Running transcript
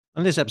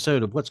On this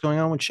episode of What's Going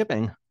On with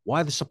Shipping,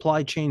 why the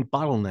supply chain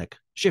bottleneck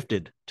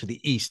shifted to the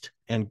East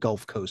and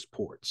Gulf Coast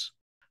ports.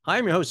 Hi,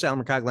 I'm your host, Sal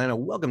Mercogliano.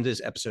 Welcome to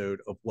this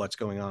episode of What's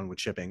Going On with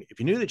Shipping. If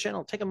you're new to the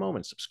channel, take a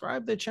moment,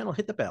 subscribe to the channel,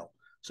 hit the bell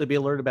so you'll be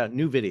alerted about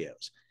new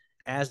videos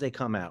as they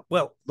come out.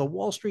 Well, the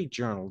Wall Street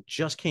Journal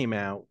just came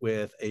out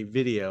with a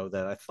video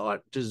that I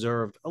thought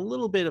deserved a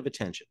little bit of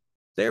attention.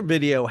 Their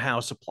video,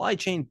 How Supply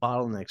Chain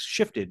Bottlenecks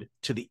Shifted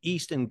to the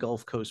East and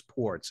Gulf Coast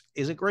Ports,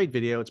 is a great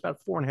video. It's about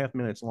 4.5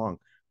 minutes long,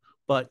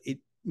 but it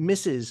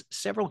misses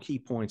several key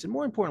points. And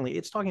more importantly,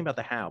 it's talking about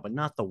the how, but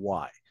not the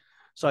why.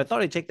 So I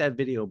thought I'd take that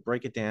video,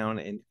 break it down,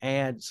 and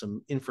add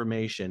some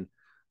information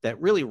that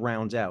really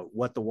rounds out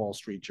what the Wall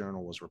Street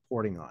Journal was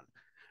reporting on.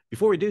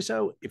 Before we do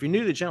so, if you're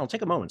new to the channel,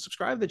 take a moment,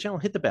 subscribe to the channel,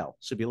 hit the bell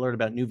so you'll be alerted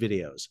about new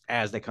videos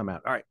as they come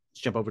out. All right,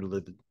 let's jump over to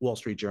the Wall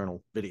Street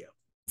Journal video.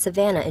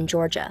 Savannah in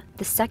Georgia,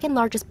 the second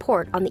largest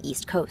port on the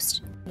East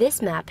Coast.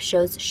 This map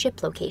shows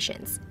ship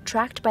locations,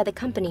 tracked by the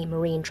company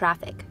Marine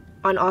Traffic.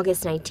 On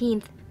August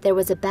 19th, there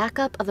was a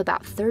backup of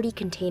about 30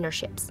 container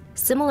ships.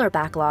 Similar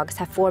backlogs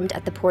have formed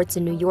at the ports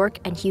in New York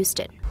and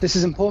Houston. This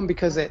is important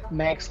because it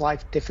makes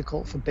life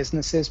difficult for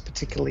businesses,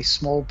 particularly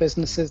small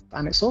businesses.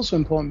 And it's also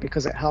important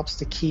because it helps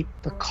to keep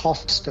the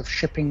cost of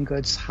shipping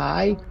goods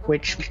high,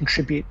 which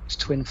contributes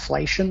to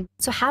inflation.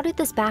 So how did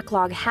this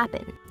backlog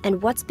happen?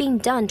 And what's being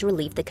done to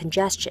relieve the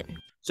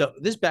congestion? So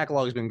this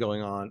backlog has been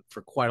going on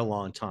for quite a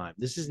long time.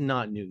 This is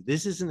not new.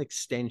 This is an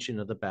extension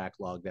of the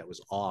backlog that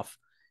was off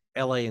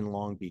LA and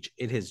Long Beach.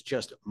 It has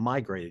just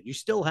migrated. You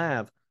still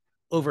have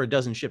over a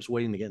dozen ships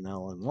waiting to get in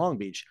LA and Long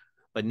Beach,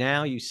 but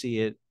now you see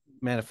it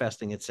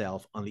manifesting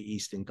itself on the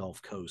East and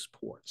Gulf Coast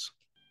ports.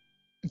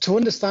 To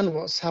understand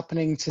what's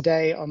happening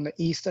today on the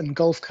East and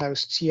Gulf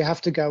Coasts, you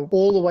have to go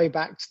all the way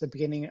back to the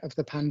beginning of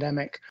the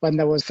pandemic, when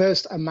there was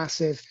first a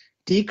massive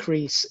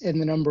decrease in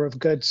the number of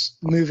goods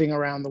moving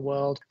around the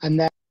world. And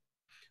then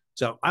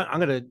So I'm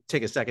going to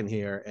take a second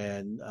here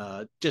and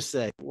just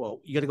say,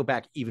 well, you got to go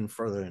back even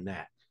further than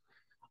that.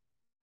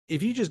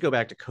 If you just go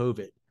back to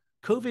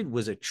COVID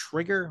was a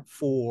trigger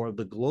for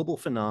the global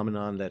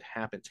phenomenon that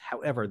happens.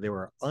 However, there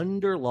were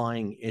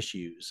underlying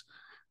issues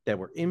that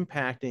were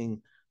impacting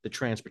the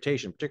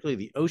transportation, particularly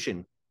the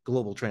ocean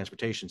global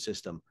transportation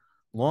system,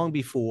 long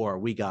before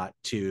we got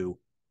to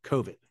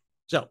COVID.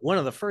 So one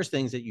of the first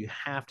things that you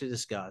have to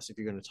discuss if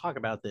you're going to talk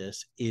about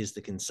this is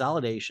the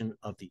consolidation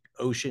of the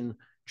ocean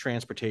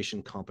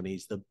transportation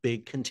companies, the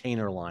big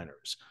container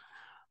liners,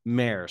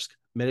 Maersk,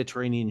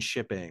 Mediterranean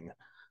Shipping,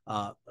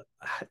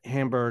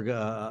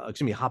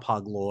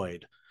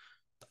 Hapag-Lloyd,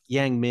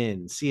 Yang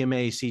Min,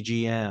 CMA,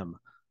 CGM,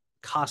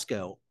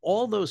 Costco,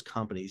 all those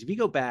companies. If you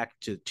go back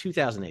to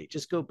 2008,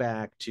 just go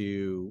back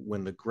to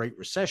when the Great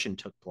Recession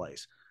took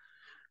place.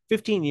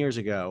 15 years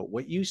ago,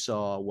 what you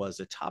saw was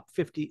the top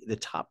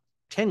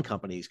 10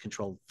 companies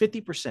controlled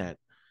 50%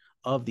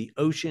 of the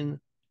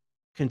ocean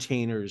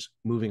containers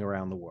moving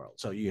around the world.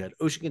 So you had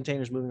ocean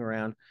containers moving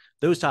around.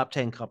 Those top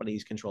 10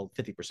 companies controlled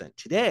 50%.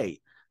 Today,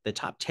 the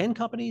top 10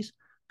 companies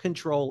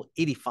control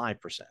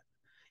 85%.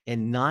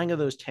 And 9 of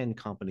those 10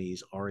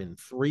 companies are in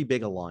 3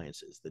 big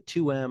alliances, the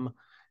 2M,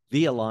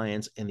 the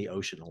Alliance, and the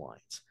Ocean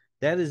Alliance.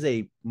 That is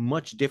a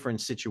much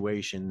different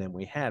situation than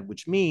we had,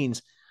 which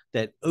means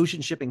that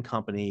ocean shipping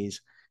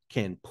companies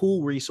can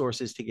pool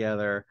resources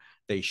together,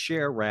 they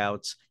share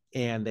routes,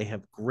 and they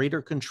have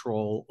greater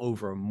control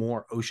over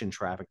more ocean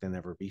traffic than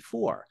ever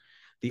before.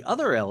 The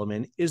other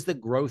element is the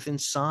growth in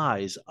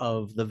size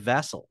of the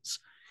vessels.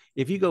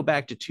 If you go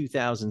back to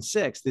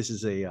 2006, this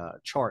is a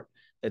chart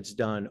that's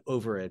done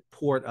over at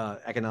Port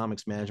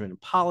Economics Management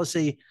and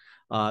Policy.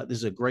 This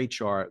is a great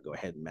chart. Go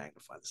ahead and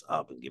magnify this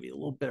up and give you a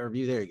little better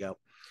view. There you go.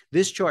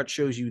 This chart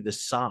shows you the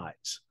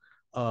size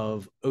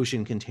of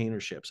ocean container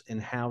ships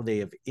and how they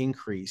have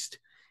increased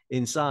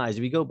in size.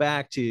 If you go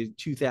back to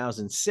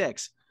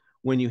 2006,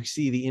 when you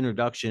see the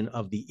introduction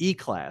of the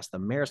E-Class, the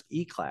Maersk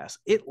E-Class,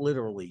 it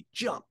literally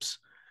jumps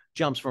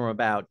from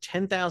about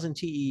 10,000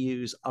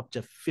 TEUs up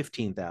to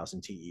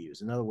 15,000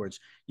 TEUs. In other words,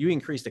 you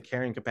increase the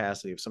carrying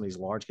capacity of some of these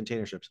large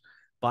container ships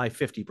by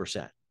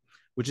 50%,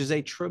 which is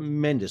a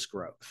tremendous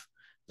growth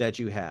that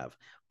you have.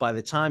 By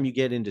the time you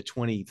get into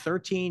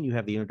 2013, you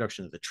have the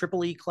introduction of the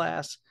Triple E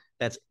class.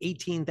 That's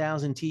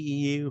 18,000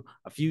 TEU.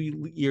 A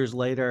few years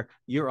later,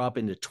 you're up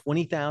into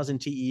 20,000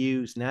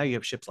 TEUs. Now you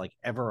have ships like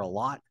Ever a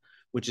Lot,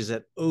 which is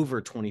at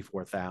over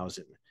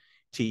 24,000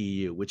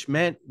 TEU, which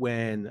meant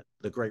when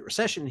the Great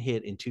Recession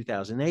hit in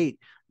 2008,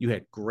 you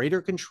had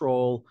greater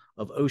control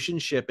of ocean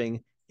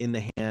shipping in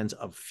the hands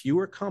of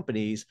fewer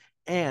companies,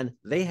 and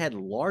they had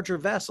larger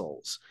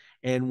vessels.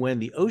 And when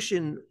the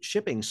ocean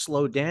shipping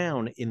slowed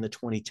down in the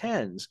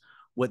 2010s,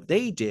 what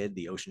they did,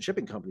 the ocean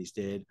shipping companies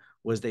did,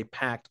 was they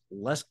packed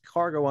less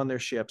cargo on their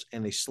ships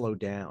and they slowed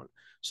down.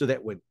 So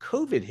that when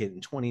COVID hit in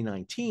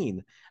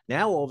 2019,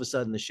 now all of a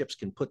sudden the ships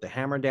can put the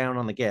hammer down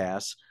on the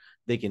gas,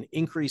 they can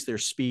increase their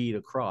speed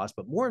across,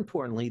 but more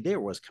importantly, there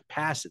was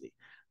capacity.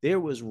 There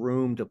was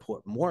room to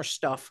put more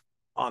stuff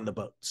on the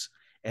boats.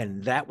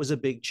 And that was a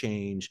big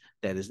change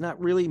that is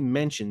not really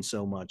mentioned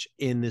so much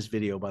in this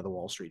video by the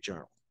Wall Street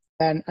Journal.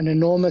 And an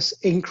enormous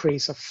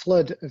increase, a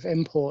flood of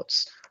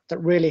imports that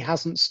really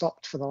hasn't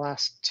stopped for the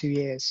last 2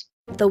 years.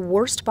 The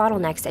worst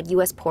bottlenecks at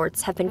U.S.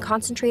 ports have been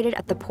concentrated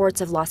at the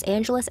ports of Los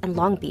Angeles and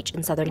Long Beach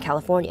in Southern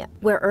California,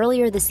 where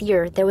earlier this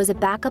year there was a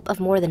backup of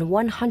more than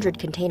 100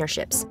 container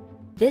ships.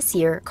 This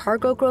year,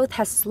 cargo growth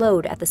has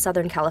slowed at the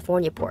Southern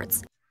California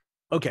ports.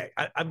 Okay,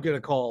 I'm going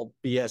to call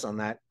BS on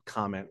that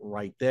comment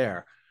right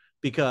there,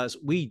 because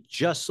we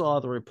just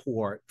saw the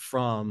report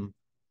from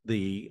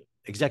the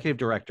executive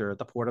director at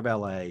the Port of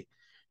LA,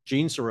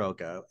 Gene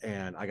Soroka,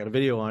 and I got a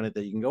video on it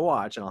that you can go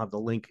watch, and I'll have the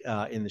link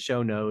in the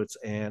show notes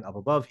and up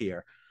above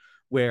here,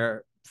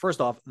 where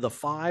first off, the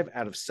 5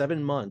 out of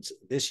 7 months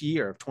this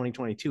year of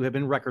 2022 have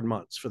been record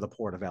months for the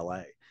Port of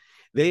LA.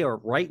 They are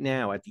right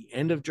now at the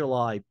end of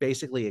July,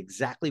 basically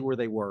exactly where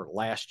they were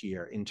last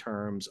year in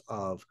terms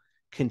of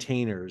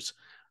containers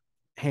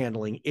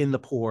handling in the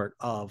port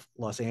of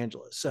Los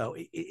Angeles. So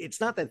it's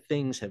not that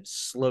things have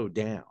slowed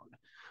down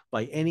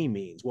by any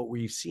means. What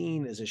we've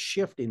seen is a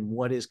shift in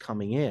what is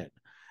coming in.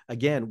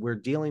 Again, we're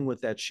dealing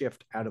with that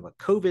shift out of a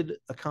COVID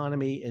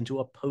economy into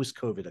a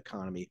post-COVID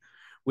economy,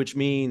 which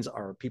means,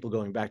 are people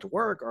going back to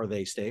work? Are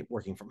they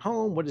working from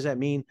home? What does that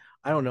mean?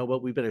 I don't know,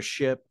 but we better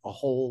ship a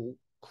whole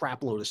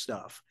crap load of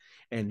stuff.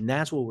 And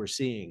that's what we're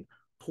seeing.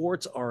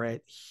 Ports are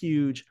at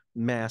huge,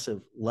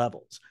 massive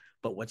levels.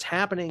 But what's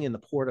happening in the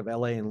Port of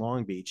LA and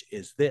Long Beach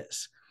is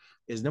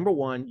number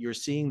one, you're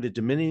seeing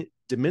the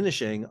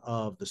diminishing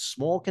of the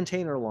small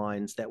container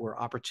lines that were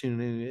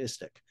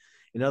opportunistic.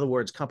 In other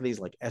words, companies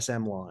like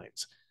SM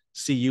Lines,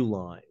 CU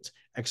Lines,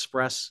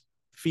 Express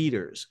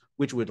Feeders,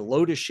 which would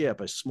load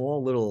a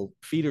small little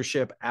feeder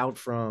ship out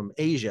from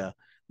Asia,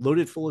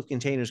 loaded full of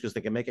containers because they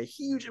can make a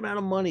huge amount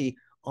of money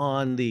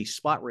on the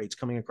spot rates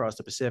coming across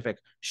the Pacific,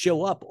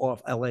 show up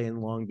off LA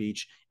and Long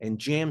Beach and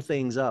jam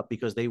things up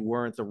because they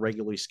weren't the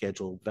regularly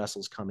scheduled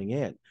vessels coming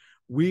in.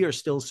 We are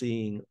still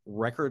seeing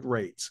record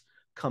rates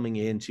coming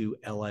into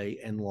LA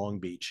and Long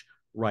Beach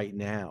right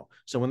now.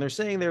 So when they're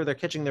saying they're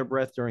catching their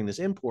breath during this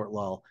import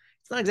lull,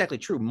 it's not exactly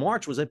true.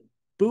 March was a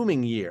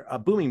booming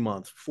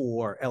month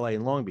for LA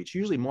and Long Beach.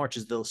 Usually March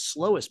is the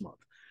slowest month,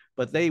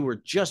 but they were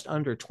just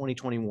under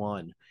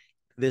 2021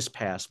 this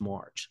past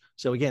March.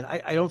 So again,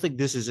 I don't think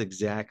this is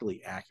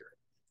exactly accurate.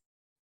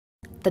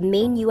 The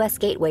main U.S.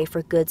 gateway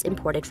for goods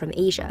imported from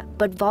Asia,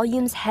 but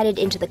volumes headed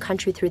into the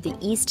country through the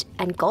East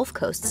and Gulf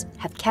coasts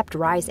have kept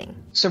rising.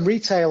 So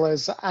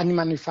retailers and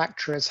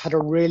manufacturers had a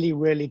really,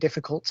 really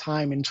difficult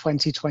time in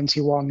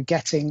 2021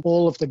 getting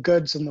all of the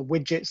goods and the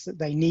widgets that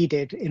they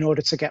needed in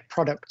order to get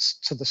products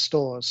to the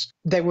stores.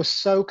 They were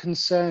so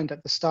concerned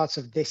at the start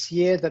of this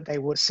year that they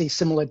would see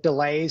similar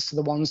delays to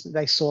the ones that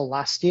they saw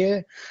last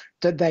year,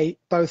 that they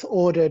both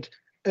ordered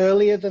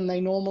earlier than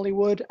they normally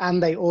would,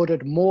 and they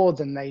ordered more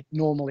than they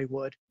normally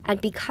would.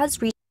 And because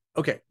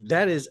okay,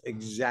 that is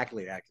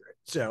exactly accurate.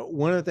 So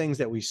one of the things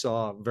that we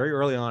saw very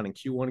early on in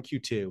Q1 and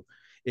Q2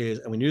 is,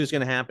 and we knew this was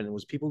going to happen, it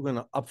was people were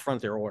going to upfront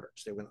their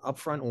orders. They were going to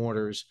upfront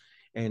orders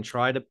and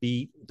try to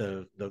beat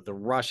the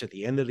rush at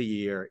the end of the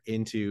year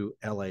into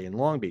LA and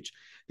Long Beach.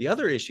 The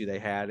other issue they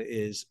had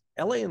is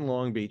LA and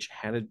Long Beach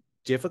had a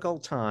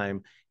difficult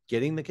time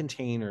getting the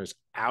containers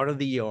out of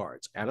the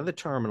yards, out of the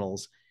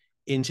terminals,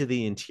 into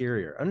the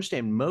interior.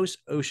 Understand, most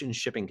ocean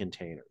shipping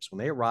containers, when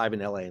they arrive in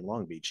LA and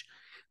Long Beach,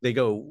 they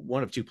go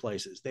one of two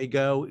places. They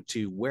go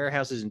to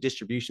warehouses and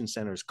distribution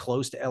centers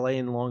close to LA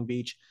and Long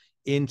Beach,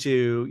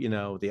 into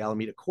the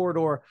Alameda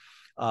corridor,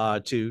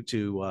 to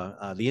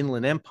the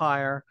Inland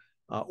Empire,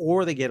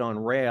 or they get on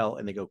rail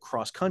and they go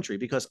cross country,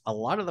 because a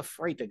lot of the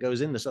freight that goes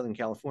into Southern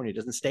California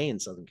doesn't stay in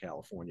Southern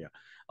California.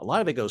 A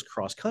lot of it goes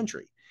cross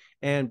country.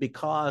 And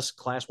because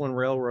Class 1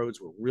 railroads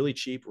were really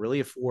cheap,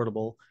 really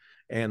affordable,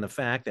 and the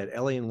fact that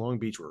LA and Long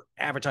Beach were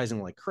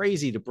advertising like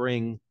crazy to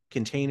bring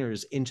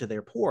containers into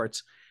their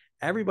ports,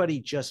 everybody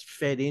just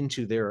fed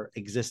into their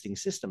existing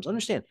systems.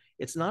 Understand,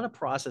 it's not a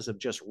process of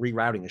just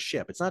rerouting a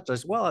ship. It's not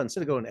just, well,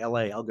 instead of going to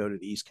LA, I'll go to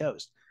the East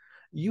Coast.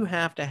 You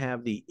have to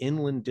have the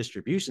inland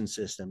distribution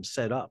system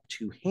set up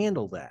to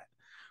handle that.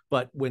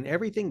 But when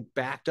everything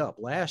backed up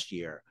last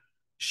year,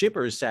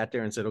 shippers sat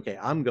there and said, okay,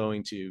 I'm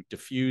going to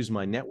diffuse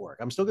my network.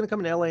 I'm still going to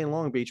come to LA and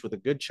Long Beach with a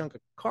good chunk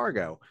of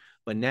cargo,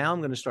 but now I'm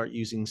going to start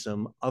using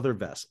some other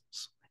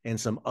vessels and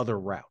some other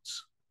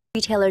routes.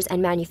 Retailers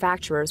and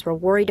manufacturers were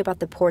worried about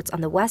the ports on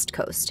the West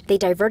Coast. They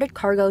diverted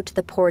cargo to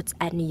the ports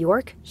at New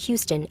York,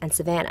 Houston, and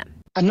Savannah.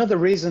 Another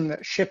reason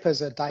that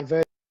shippers are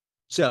diverting.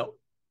 So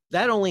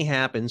that only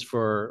happens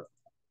for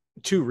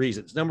two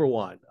reasons. Number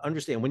one,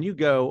 understand, when you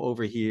go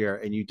over here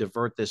and you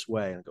divert this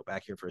way, and I'll go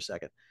back here for a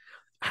second,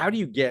 how do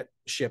you get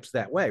ships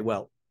that way?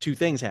 Well, two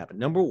things happen.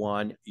 Number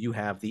one, you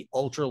have the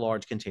ultra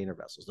large container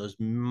vessels, those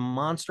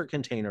monster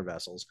container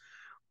vessels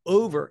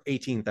over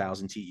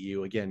 18,000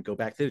 TEU. Again, go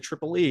back to the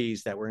triple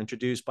E's that were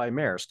introduced by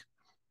Maersk.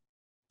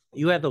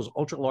 You have those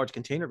ultra large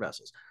container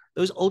vessels.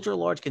 Those ultra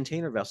large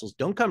container vessels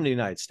don't come to the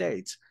United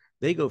States.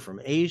 They go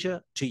from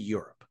Asia to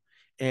Europe.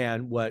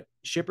 And what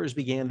shippers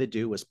began to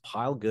do was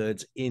pile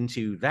goods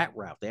into that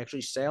route. They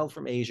actually sailed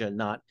from Asia,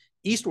 not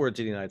eastward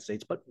to the United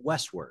States, but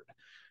westward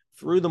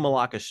through the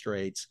Malacca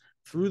Straits,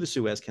 through the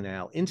Suez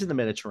Canal into the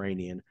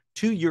Mediterranean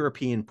to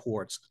European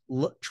ports,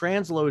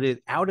 transloaded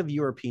out of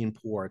European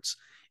ports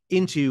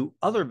into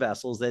other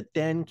vessels that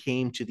then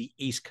came to the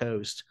East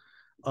Coast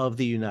of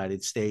the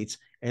United States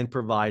and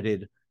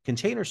provided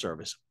container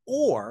service.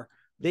 Or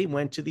they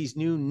went to these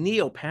new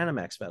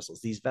Neo-Panamax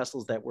vessels, these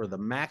vessels that were the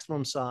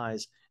maximum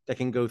size that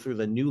can go through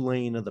the new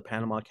lane of the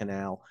Panama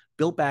Canal,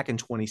 built back in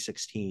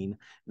 2016.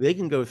 They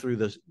can go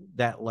through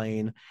that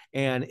lane,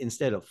 and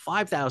instead of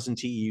 5,000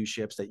 TEU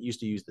ships that used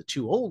to use the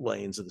two old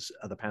lanes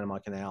of the Panama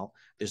Canal,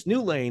 this new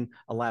lane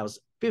allows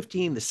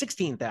 15 to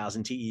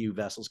 16,000 TEU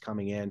vessels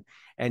coming in,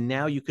 and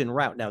now you can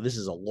route. Now, this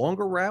is a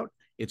longer route.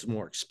 It's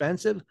more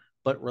expensive,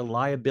 but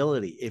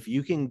reliability. If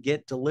you can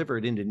get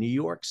delivered into New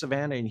York,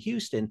 Savannah, and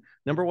Houston,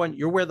 number one,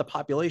 you're where the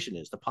population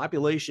is. The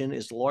population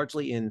is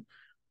largely in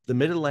the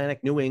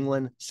Mid-Atlantic, New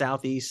England,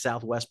 Southeast,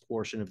 Southwest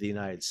portion of the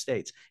United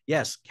States.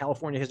 Yes,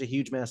 California has a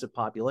huge, massive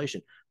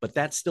population, but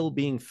that's still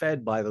being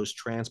fed by those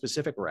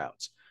Trans-Pacific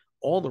routes.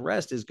 All the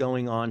rest is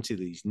going on to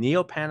these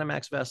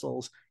Neo-Panamax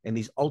vessels and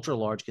these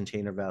ultra-large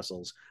container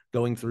vessels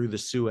going through the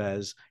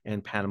Suez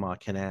and Panama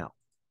Canal.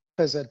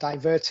 As a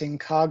diverting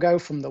cargo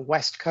from the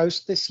West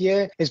Coast this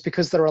year is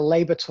because there are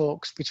labor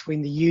talks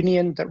between the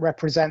union that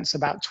represents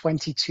about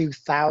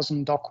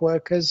 22,000 dock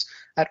workers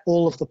at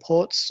all of the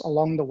ports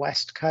along the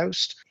West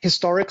Coast.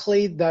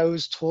 Historically,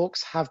 those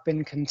talks have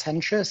been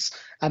contentious,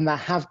 and there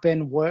have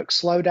been work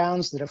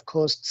slowdowns that have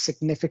caused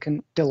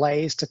significant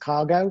delays to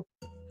cargo.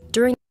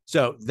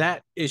 So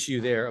that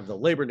issue there of the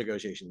labor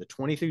negotiation, the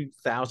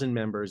 23,000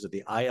 members of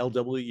the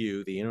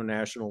ILWU, the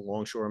International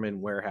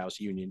Longshoremen Warehouse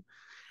Union,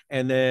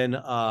 and then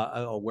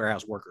a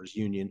warehouse workers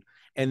union,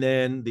 and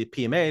then the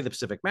PMA, the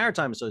Pacific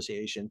Maritime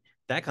Association,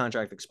 that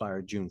contract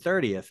expired June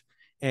 30th.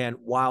 And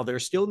while they're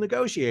still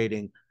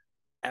negotiating,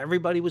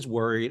 everybody was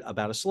worried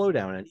about a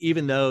slowdown. And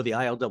even though the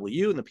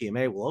ILWU and the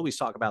PMA will always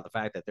talk about the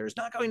fact that there's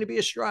not going to be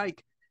a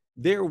strike,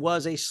 there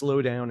was a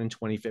slowdown in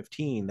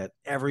 2015 that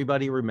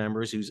everybody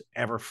remembers who's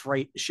ever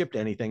shipped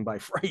anything by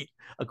freight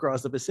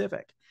across the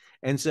Pacific.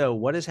 And so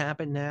what has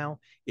happened now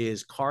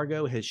is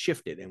cargo has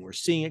shifted, and we're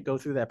seeing it go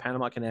through that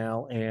Panama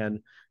Canal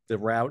and the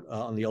route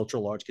on the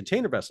ultra-large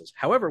container vessels.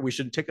 However, we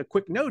should take a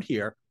quick note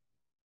here.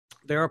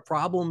 There are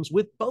problems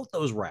with both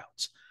those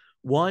routes.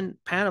 One,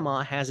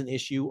 Panama has an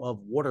issue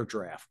of water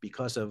draft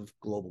because of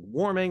global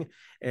warming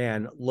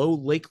and low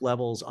lake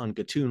levels on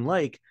Gatun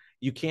Lake.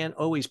 You can't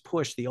always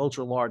push the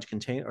ultra-large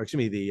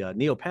the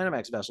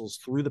Neo-Panamax vessels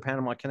through the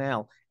Panama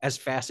Canal as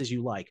fast as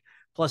you like.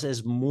 Plus,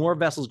 as more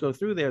vessels go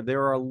through there,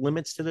 there are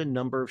limits to the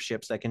number of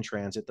ships that can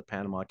transit the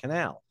Panama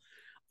Canal.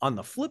 On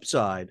the flip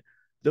side,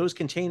 those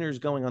containers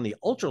going on the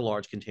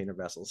ultra-large container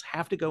vessels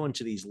have to go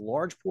into these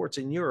large ports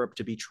in Europe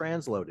to be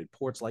transloaded,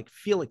 ports like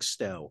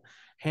Felixstowe,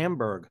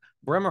 Hamburg,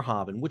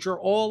 Bremerhaven, which are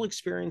all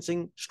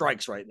experiencing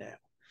strikes right now.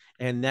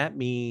 And that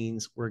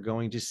means we're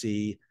going to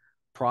see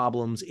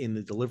problems in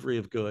the delivery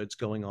of goods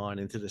going on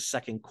into the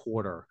second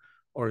quarter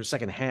or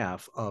second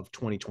half of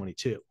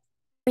 2022.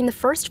 During the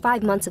first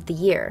 5 months of the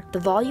year, the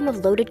volume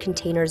of loaded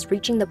containers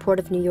reaching the Port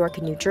of New York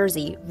and New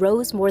Jersey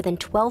rose more than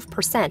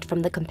 12% from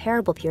the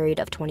comparable period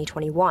of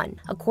 2021,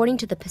 according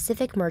to the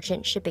Pacific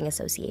Merchant Shipping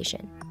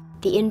Association.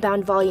 The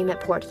inbound volume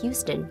at Port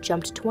Houston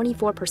jumped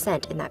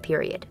 24% in that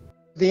period.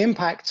 The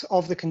impact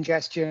of the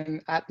congestion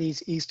at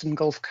these Eastern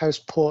Gulf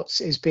Coast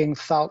ports is being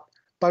felt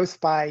both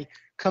by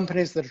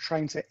companies that are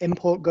trying to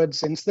import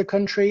goods into the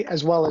country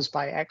as well as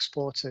by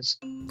exporters.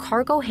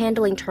 Cargo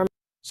handling terminals.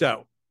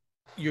 So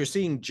you're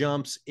seeing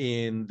jumps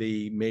in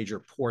the major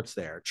ports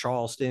there.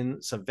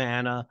 Charleston,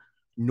 Savannah,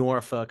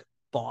 Norfolk,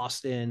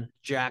 Boston,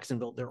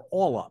 Jacksonville, they're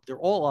all up. They're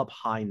all up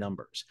high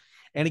numbers.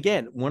 And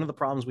again, one of the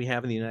problems we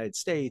have in the United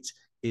States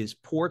is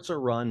ports are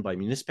run by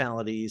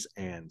municipalities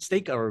and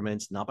state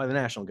governments, not by the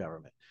national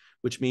government,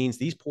 which means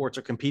these ports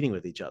are competing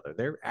with each other.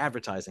 They're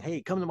advertising,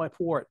 hey, come to my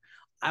port.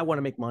 I want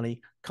to make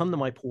money. Come to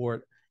my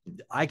port.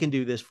 I can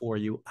do this for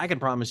you. I can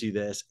promise you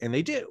this. And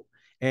they do.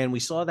 And we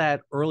saw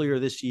that earlier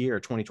this year,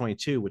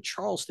 2022, with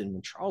Charleston,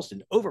 when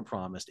Charleston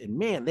overpromised. And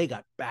man, they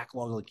got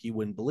backlog like you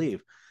wouldn't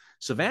believe.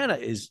 Savannah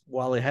is,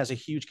 while it has a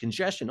huge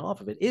congestion off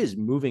of it, is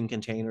moving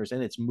containers,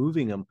 and it's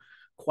moving them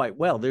quite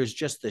well. There's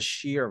just the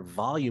sheer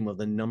volume of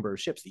the number of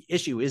ships. The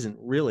issue isn't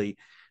really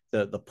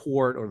the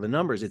port or the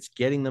numbers. It's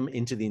getting them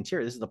into the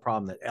interior. This is the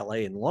problem that LA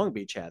and Long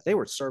Beach had. They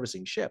were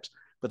servicing ships,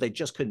 but they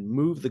just couldn't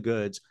move the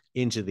goods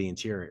into the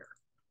interior.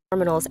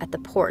 Terminals at the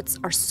ports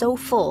are so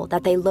full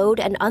that they load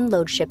and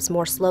unload ships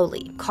more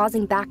slowly,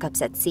 causing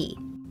backups at sea.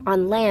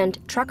 On land,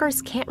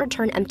 truckers can't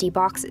return empty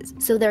boxes,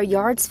 so their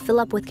yards fill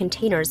up with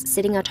containers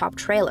sitting atop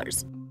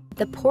trailers.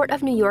 The Port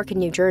of New York and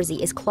New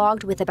Jersey is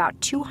clogged with about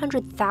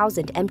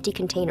 200,000 empty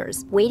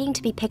containers waiting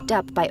to be picked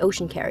up by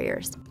ocean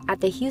carriers.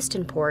 At the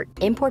Houston port,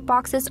 import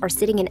boxes are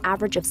sitting an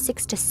average of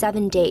 6 to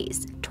 7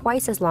 days,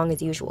 twice as long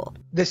as usual.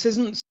 This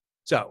isn't...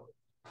 So,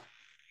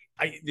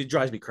 it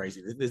drives me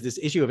crazy. This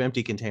issue of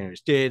empty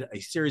containers. Did a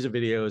series of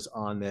videos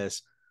on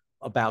this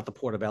about the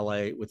Port of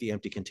LA with the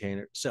empty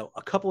container. So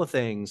a couple of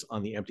things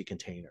on the empty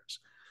containers.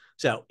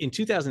 So in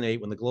 2008,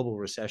 when the global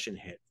recession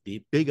hit,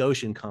 the big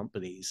ocean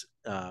companies,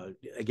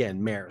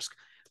 again, Maersk,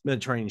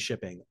 Mediterranean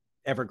Shipping,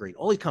 Evergreen,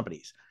 all these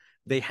companies,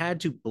 they had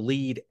to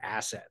bleed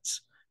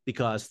assets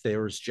because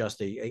there was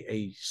just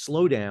a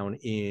slowdown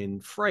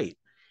in freight.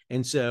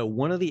 And so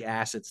one of the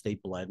assets they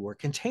bled were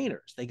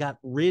containers. They got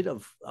rid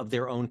of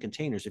their own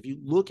containers. If you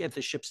look at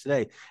the ships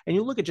today and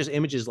you look at just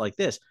images like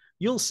this,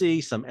 you'll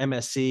see some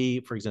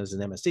MSC, for example, it's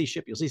an MSC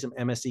ship. You'll see some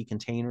MSC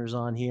containers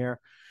on here,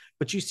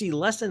 but you see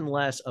less and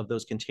less of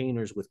those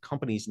containers with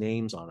companies'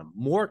 names on them.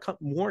 More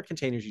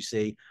containers you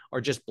see are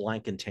just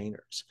blank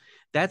containers.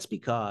 That's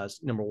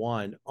because, number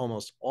one,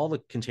 almost all the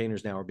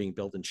containers now are being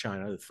built in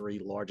China. The three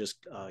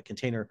largest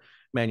container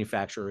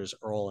manufacturers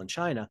are all in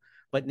China.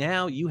 But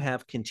now you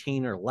have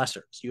container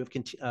lessors. You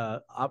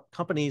have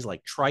companies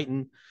like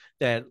Triton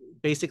that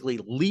basically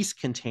lease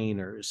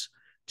containers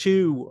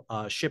to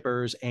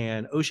shippers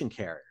and ocean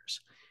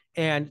carriers.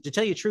 And to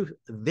tell you the truth,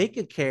 they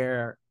could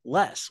care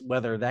less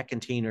whether that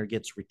container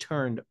gets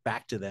returned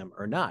back to them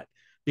or not,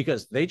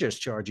 because they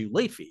just charge you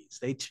late fees.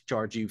 They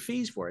charge you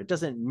fees for it. It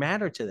doesn't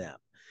matter to them.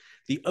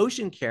 The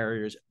ocean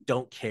carriers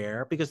don't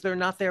care because they're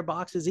not their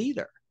boxes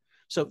either.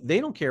 So they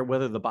don't care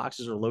whether the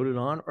boxes are loaded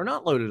on or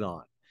not loaded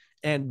on.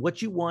 And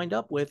what you wind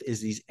up with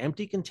is these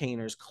empty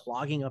containers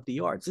clogging up the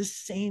yards. This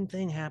same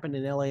thing happened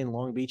in LA and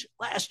Long Beach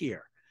last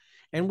year.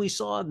 And we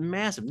saw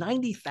massive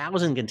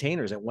 90,000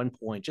 containers at one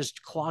point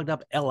just clogged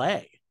up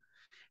LA.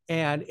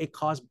 And it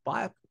caused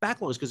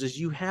backlogs because as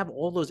you have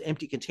all those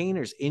empty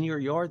containers in your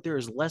yard, there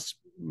is less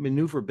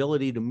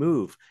maneuverability to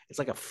move. It's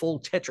like a full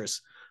Tetris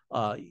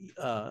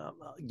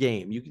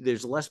game.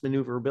 There's less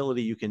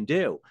maneuverability you can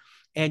do.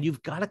 And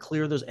you've got to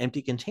clear those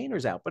empty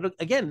containers out. But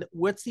again,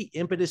 what's the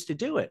impetus to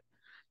do it?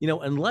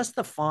 Unless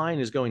the fine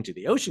is going to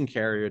the ocean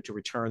carrier to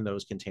return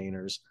those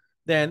containers,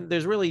 then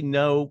there's really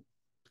no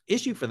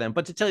issue for them.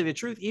 But to tell you the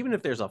truth, even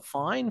if there's a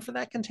fine for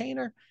that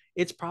container,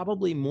 it's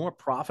probably more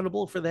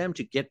profitable for them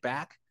to get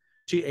back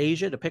to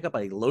Asia to pick up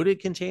a loaded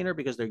container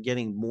because they're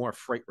getting more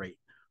freight rate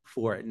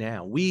for it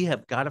now. We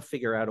have got to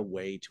figure out a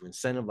way to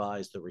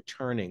incentivize the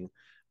returning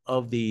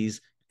of these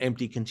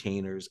empty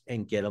containers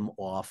and get them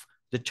off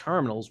the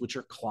terminals, which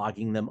are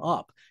clogging them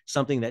up,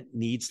 something that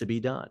needs to be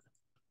done.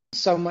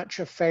 So much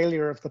a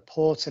failure of the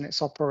port and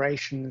its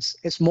operations.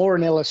 It's more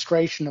an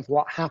illustration of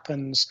what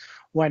happens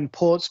when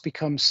ports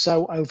become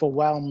so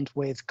overwhelmed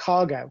with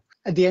cargo.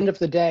 At the end of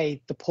the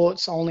day, the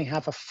ports only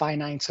have a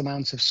finite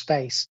amount of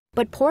space.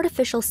 But port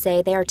officials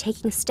say they are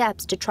taking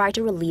steps to try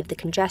to relieve the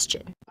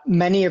congestion.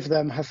 Many of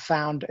them have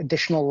found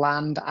additional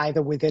land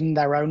either within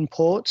their own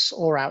ports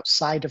or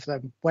outside of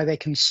them, where they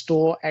can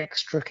store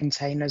extra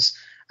containers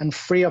and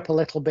free up a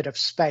little bit of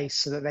space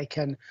so that they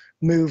can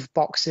move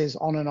boxes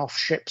on and off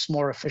ships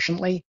more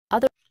efficiently.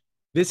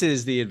 This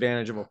is the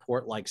advantage of a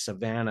port like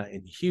Savannah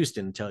in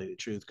Houston, to tell you the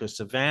truth, because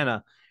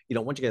Savannah,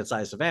 once you get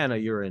outside of Savannah,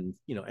 you're in,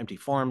 empty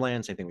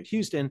farmland, same thing with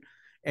Houston,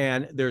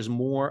 and there's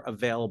more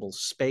available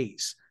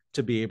space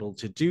to be able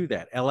to do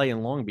that. LA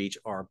and Long Beach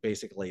are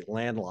basically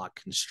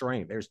landlocked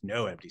constrained. There's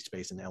no empty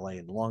space in LA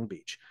and Long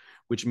Beach,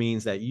 which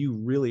means that you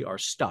really are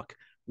stuck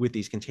with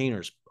these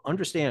containers.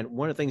 Understand,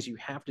 one of the things you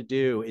have to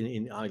do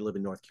I live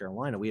in North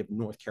Carolina. We have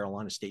North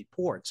Carolina state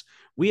ports.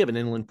 We have an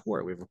inland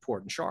port. We have a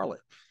port in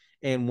Charlotte.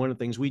 And one of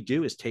the things we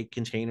do is take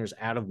containers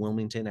out of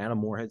Wilmington, out of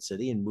Morehead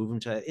City, and move them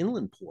to an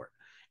inland port.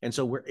 And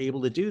so we're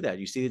able to do that.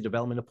 You see the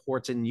development of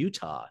ports in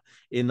Utah,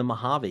 in the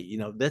Mojave.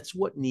 That's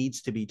what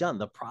needs to be done.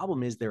 The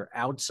problem is they're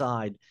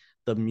outside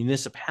the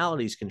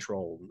municipalities'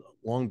 control,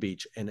 Long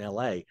Beach and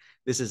LA.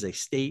 This is a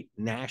state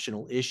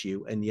national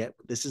issue, and yet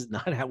this is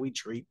not how we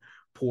treat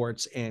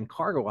ports and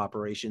cargo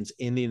operations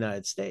in the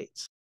United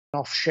States.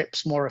 Off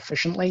ships more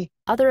efficiently.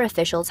 Other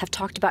officials have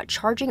talked about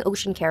charging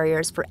ocean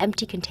carriers for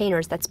empty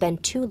containers that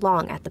spend too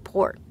long at the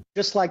port.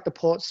 Just like the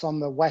ports on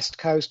the West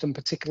Coast and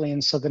particularly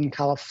in Southern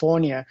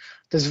California,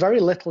 there's very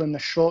little in the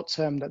short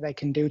term that they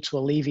can do to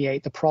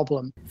alleviate the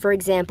problem. For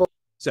example,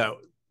 so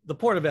the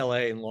Port of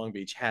LA and Long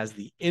Beach has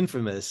the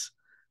infamous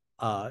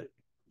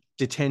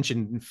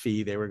detention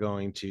fee they were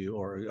going to,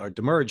 or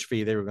demurrage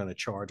fee they were going to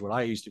charge, what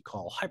I used to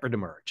call hyper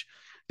demurrage.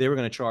 They were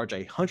going to charge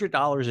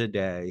 $100 a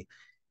day,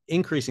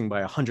 increasing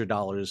by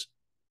 $100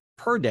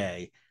 per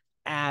day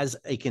as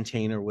a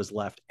container was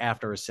left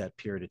after a set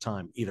period of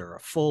time, either a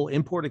full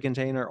imported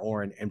container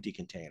or an empty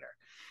container.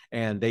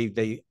 And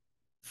they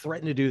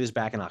threatened to do this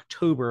back in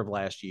October of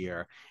last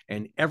year.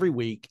 And every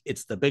week,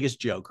 it's the biggest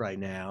joke right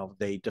now.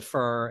 They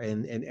defer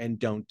and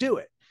don't do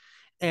it.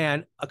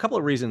 And a couple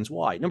of reasons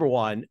why. Number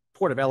one,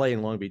 Port of LA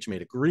and Long Beach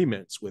made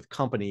agreements with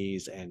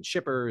companies and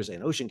shippers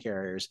and ocean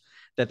carriers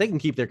that they can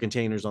keep their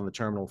containers on the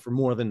terminal for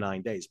more than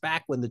 9 days.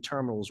 Back when the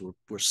terminals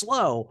were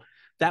slow,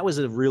 that was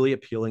a really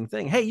appealing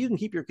thing. Hey, you can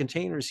keep your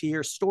containers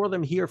here, store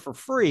them here for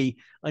free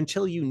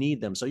until you need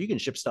them. So you can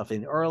ship stuff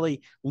in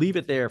early, leave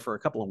it there for a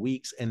couple of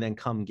weeks, and then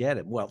come get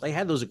it. Well, they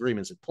had those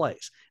agreements in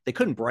place. They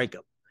couldn't break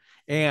them.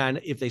 And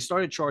if they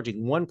started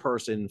charging one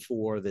person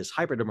for this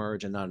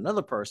hyperdemerge and not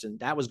another person,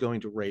 that was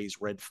going to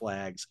raise red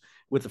flags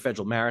with the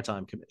Federal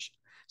Maritime Commission.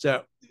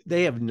 So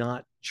they have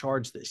not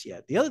charged this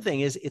yet. The other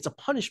thing is it's a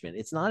punishment.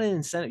 It's not an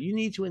incentive. You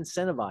need to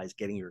incentivize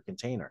getting your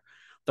container.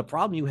 The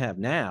problem you have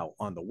now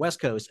on the West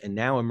Coast and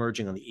now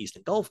emerging on the East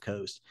and Gulf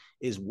Coast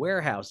is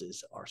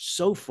warehouses are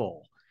so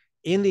full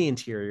in the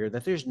interior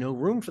that there's no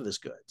room for this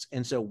goods.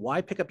 And so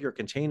why pick up your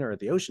container at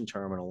the ocean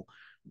terminal,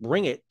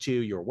 bring it to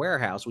your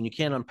warehouse when you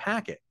can't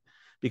unpack it?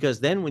 Because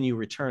then when you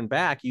return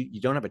back,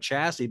 you don't have a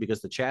chassis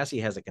because the chassis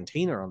has a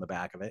container on the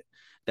back of it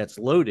that's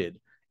loaded.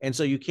 And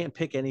so you can't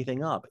pick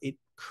anything up. It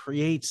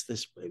creates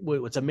this.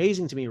 What's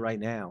amazing to me right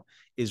now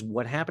is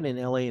what happened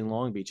in LA and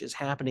Long Beach is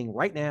happening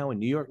right now in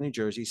New York, New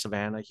Jersey,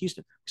 Savannah,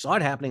 Houston. We saw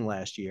it happening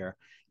last year,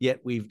 yet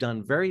we've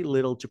done very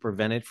little to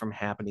prevent it from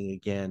happening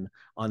again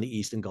on the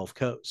East and Gulf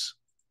Coasts.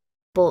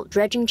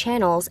 Dredging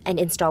channels and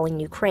installing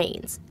new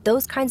cranes.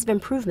 Those kinds of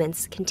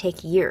improvements can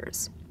take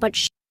years.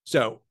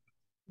 So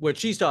what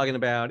she's talking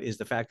about is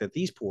the fact that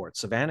these ports,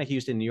 Savannah,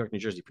 Houston, New York, New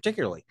Jersey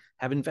particularly,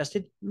 have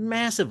invested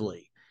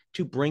massively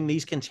to bring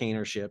these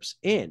container ships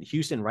in.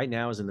 Houston right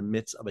now is in the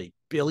midst of $1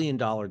 billion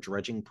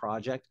dredging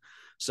project.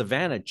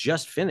 Savannah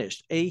just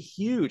finished a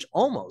huge,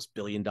 almost $1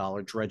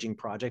 billion dredging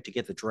project to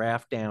get the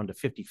draft down to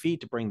 50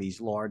 feet to bring these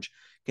large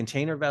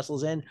container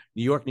vessels in.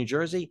 New York, New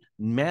Jersey,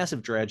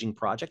 massive dredging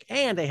project.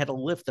 And they had to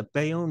lift the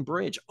Bayonne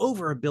Bridge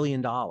over $1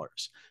 billion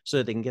so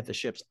that they can get the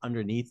ships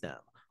underneath them.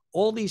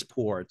 All these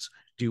ports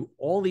do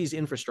all these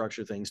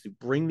infrastructure things to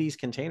bring these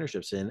container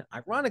ships in.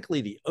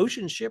 Ironically, the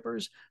ocean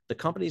shippers, the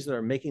companies that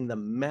are making the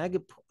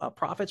mega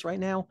profits right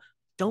now,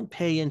 don't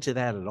pay into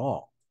that at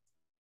all.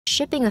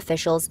 Shipping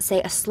officials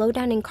say a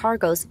slowdown in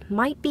cargoes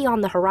might be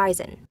on the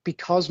horizon.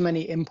 Because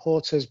many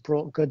importers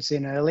brought goods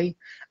in early,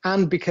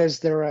 and because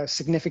there are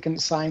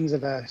significant signs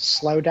of a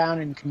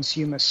slowdown in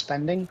consumer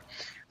spending,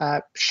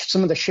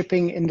 some of the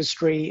shipping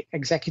industry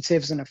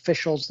executives and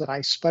officials that I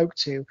spoke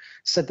to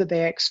said that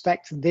they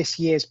expect this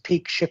year's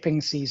peak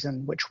shipping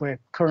season, which we're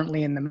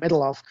currently in the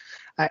middle of,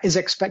 is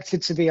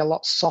expected to be a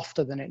lot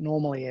softer than it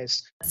normally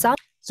is.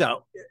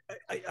 So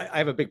I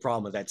have a big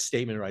problem with that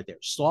statement right there.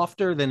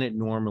 Softer than it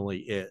normally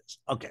is.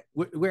 Okay,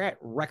 we're at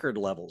record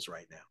levels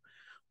right now.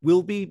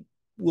 Will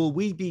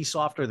we be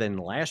softer than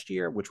last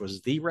year, which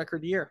was the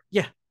record year?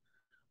 Yeah,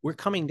 we're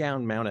coming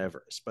down Mount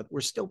Everest, but we're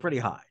still pretty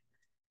high.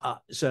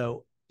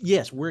 So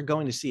yes, we're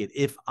going to see it.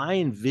 If I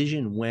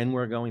envision when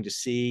we're going to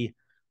see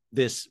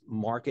this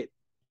market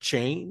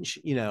change,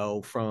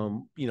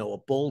 from, a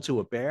bull to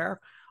a bear,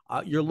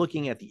 you're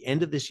looking at the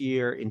end of this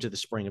year into the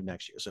spring of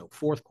next year. So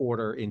fourth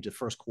quarter into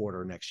first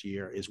quarter next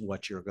year is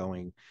what you're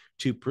going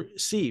to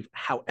perceive.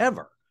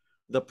 However,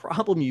 the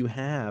problem you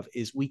have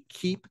is we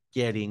keep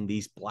getting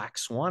these black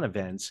swan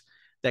events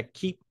that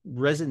keep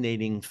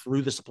resonating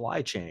through the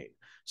supply chain.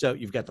 So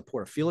you've got the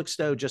Port of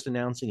Felixstowe just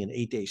announcing an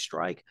 8-day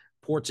strike,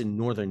 ports in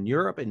Northern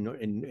Europe and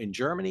in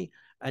Germany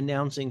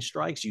announcing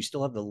strikes. You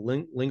still have the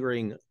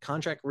lingering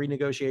contract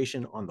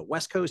renegotiation on the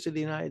West Coast of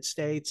the United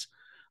States.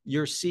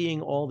 You're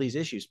seeing all these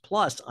issues.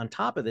 Plus, on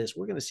top of this,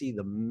 we're going to see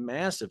the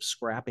massive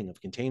scrapping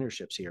of container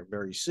ships here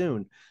very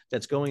soon.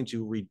 That's going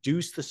to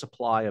reduce the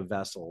supply of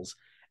vessels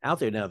out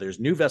there. Now, there's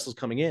new vessels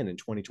coming in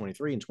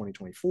 2023 and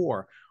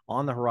 2024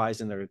 on the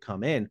horizon that are going to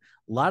come in.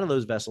 A lot of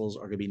those vessels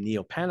are going to be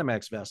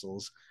Neo-Panamax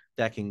vessels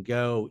that can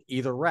go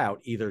either route,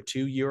 either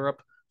to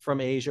Europe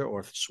from Asia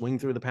or swing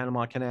through the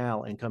Panama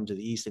Canal and come to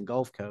the East and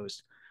Gulf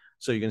Coast.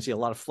 So you're going to see a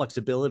lot of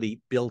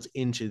flexibility built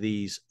into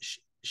these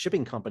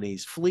shipping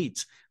companies'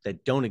 fleets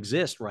that don't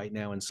exist right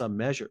now in some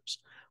measures.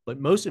 But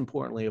most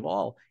importantly of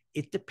all,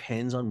 it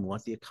depends on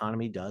what the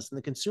economy does and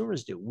the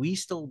consumers do. We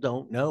still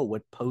don't know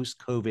what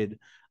post-COVID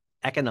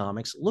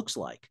economics looks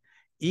like.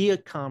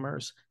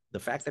 E-commerce, the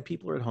fact that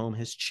people are at home,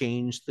 has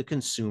changed the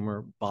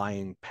consumer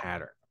buying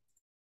pattern.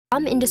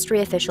 Some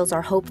industry officials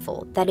are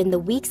hopeful that in the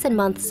weeks and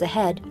months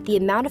ahead, the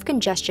amount of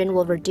congestion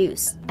will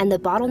reduce and the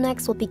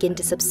bottlenecks will begin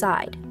to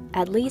subside,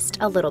 at least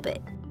a little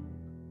bit.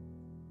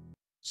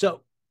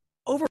 So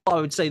overall,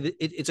 I would say that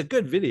it's a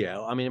good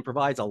video. I mean, it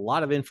provides a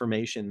lot of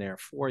information there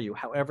for you.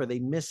 However, they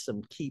miss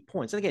some key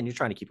points. And again, you're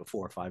trying to keep a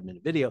 4 or 5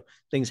 minute video.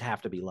 Things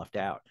have to be left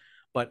out.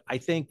 But I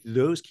think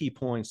those key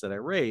points that I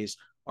raised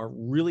are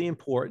really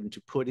important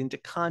to put into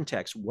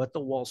context what the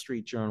Wall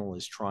Street Journal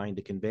is trying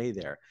to convey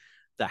there.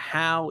 The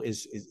how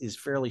is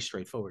fairly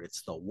straightforward.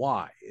 It's the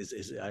why.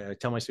 I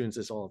tell my students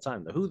this all the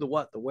time. The who, the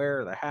what, the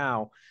where, the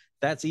how.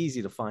 That's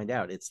easy to find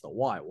out. It's the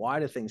why. Why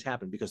do things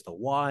happen? Because the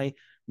why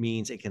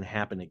means it can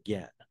happen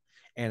again.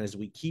 And as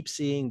we keep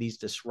seeing these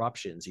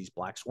disruptions, these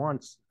black swan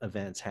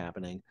events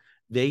happening,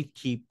 they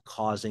keep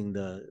causing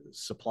the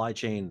supply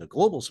chain, the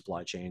global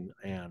supply chain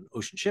and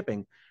ocean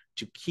shipping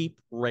to keep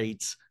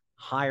rates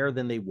higher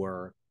than they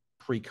were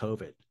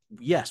pre-COVID.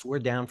 Yes, we're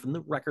down from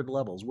the record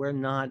levels. We're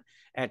not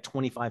at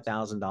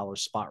 $25,000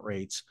 spot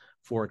rates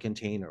for a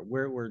container.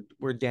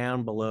 We're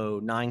down below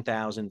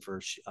 9,000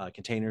 for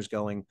containers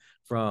going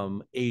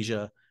from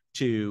Asia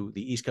to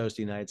the East Coast of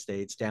the United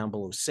States, down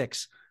below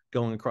 6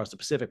 going across the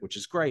Pacific, which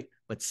is great,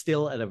 but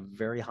still at a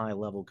very high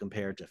level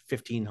compared to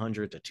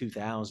 1,500 to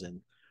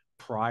 2,000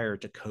 prior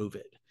to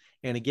COVID.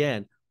 And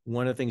again,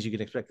 one of the things you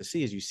can expect to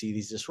see is you see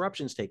these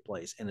disruptions take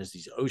place. And as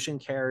these ocean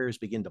carriers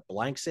begin to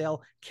blank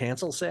sail,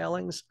 cancel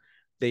sailings,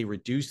 they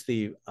reduce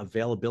the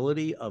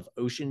availability of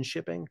ocean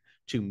shipping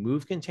to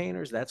move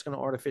containers. That's going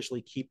to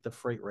artificially keep the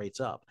freight rates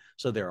up.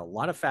 So there are a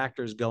lot of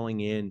factors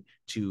going in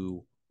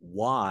to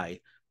why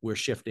we're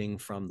shifting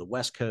from the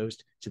West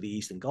Coast to the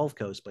East and Gulf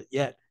Coast, but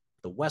yet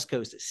the West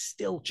Coast is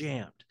still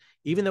jammed.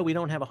 Even though we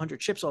don't have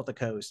 100 ships off the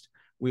coast,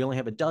 we only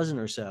have a dozen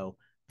or so.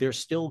 They're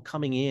still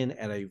coming in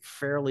at a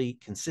fairly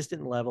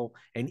consistent level.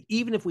 And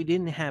even if we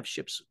didn't have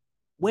ships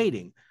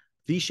waiting,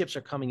 these ships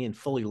are coming in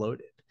fully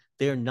loaded.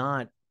 They're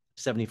not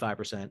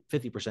 75%,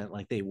 50%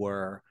 like they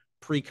were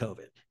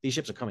pre-COVID. These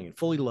ships are coming in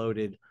fully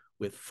loaded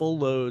with full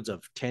loads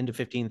of 10 to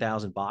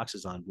 15,000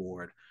 boxes on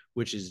board,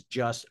 which is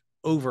just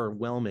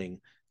overwhelming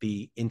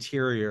the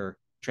interior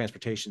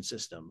transportation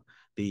system,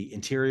 the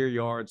interior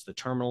yards, the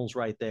terminals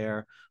right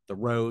there, the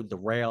road, the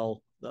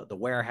rail, the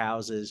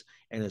warehouses.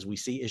 And as we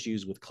see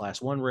issues with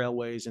Class 1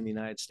 railways in the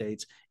United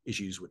States,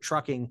 issues with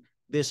trucking,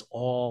 this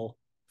all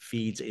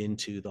feeds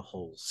into the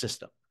whole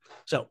system.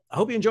 So I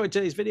hope you enjoyed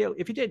today's video.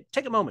 If you did,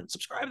 take a moment,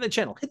 subscribe to the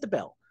channel, hit the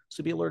bell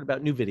so be alerted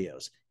about new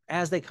videos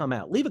as they come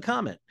out. Leave a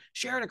comment,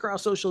 share it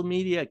across social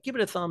media, give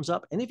it a thumbs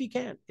up. And if you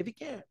can,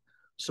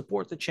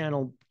 support the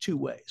channel two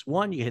ways.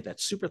 One, you hit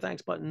that super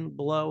thanks button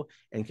below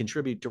and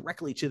contribute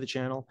directly to the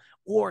channel,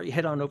 or you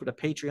head on over to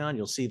Patreon.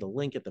 You'll see the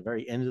link at the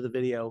very end of the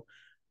video.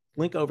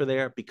 Link over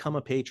there, become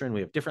a patron. We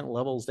have different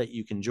levels that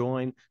you can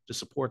join to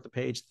support the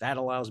page. That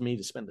allows me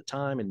to spend the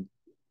time and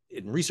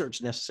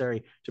research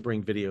necessary to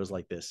bring videos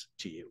like this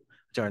to you.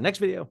 To our next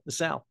video, this is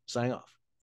Sal, signing off.